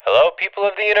Hello, people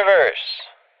of the universe.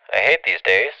 I hate these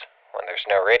days when there's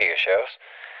no radio shows.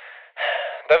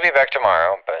 They'll be back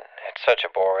tomorrow, but it's such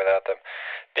a bore without them.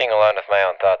 Being alone with my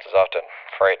own thoughts is often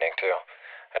frightening, too.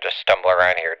 I just stumble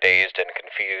around here dazed and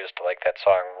confused, like that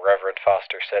song Reverend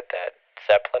Foster said that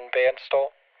Zeppelin band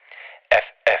stole.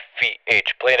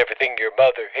 FFVH, playing everything your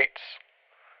mother hates.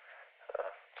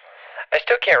 I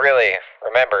still can't really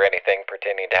remember anything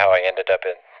pertaining to how I ended up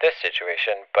in this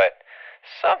situation, but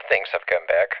some things have come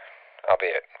back,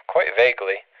 albeit quite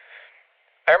vaguely.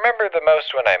 I remember the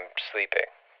most when I'm sleeping,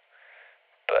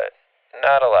 but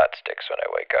not a lot sticks when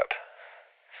I wake up.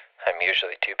 I'm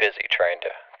usually too busy trying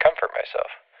to comfort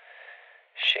myself,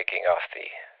 shaking off the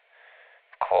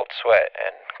cold sweat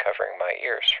and covering my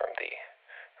ears from the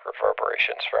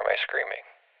reverberations from my screaming.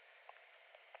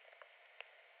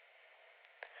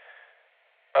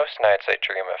 Most nights I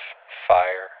dream of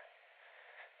fire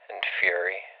and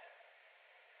fury,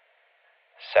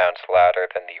 sounds louder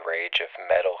than the rage of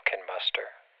metal can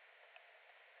muster.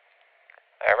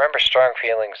 I remember strong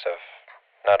feelings of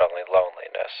not only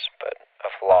loneliness, but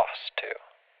of loss, too,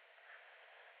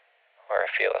 where I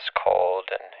feel as cold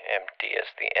and empty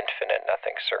as the infinite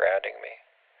nothing surrounding me,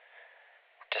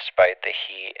 despite the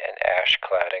heat and ash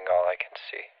cladding all I can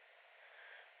see.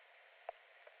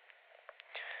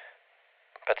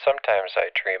 But sometimes I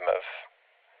dream of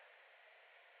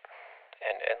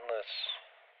an endless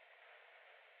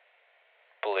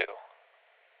blue.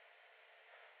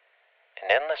 An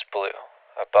endless blue,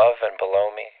 above and below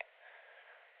me,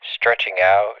 stretching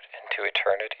out into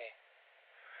eternity,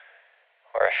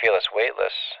 where I feel as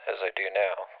weightless as I do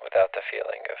now, without the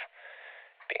feeling of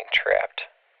being trapped.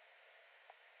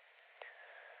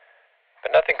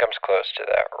 But nothing comes close to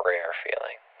that rare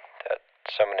feeling that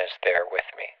someone is there with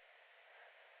me,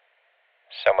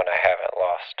 someone I haven't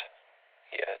lost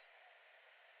yet.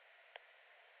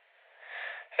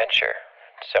 And sure,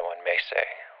 someone may say,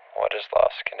 what is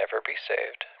lost can never be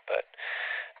saved, but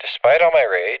despite all my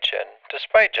rage, and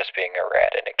despite just being a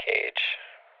rat in a cage,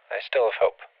 I still have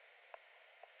hope.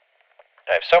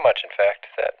 I have so much, in fact,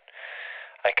 that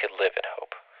I could live in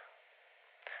hope.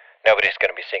 Nobody's going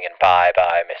to be singing Bye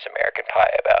Bye Miss American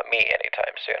Pie about me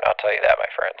anytime soon, I'll tell you that, my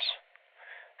friends.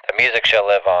 The music shall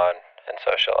live on, and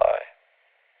so shall I.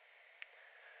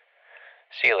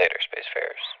 See you later,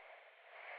 Spacefarers.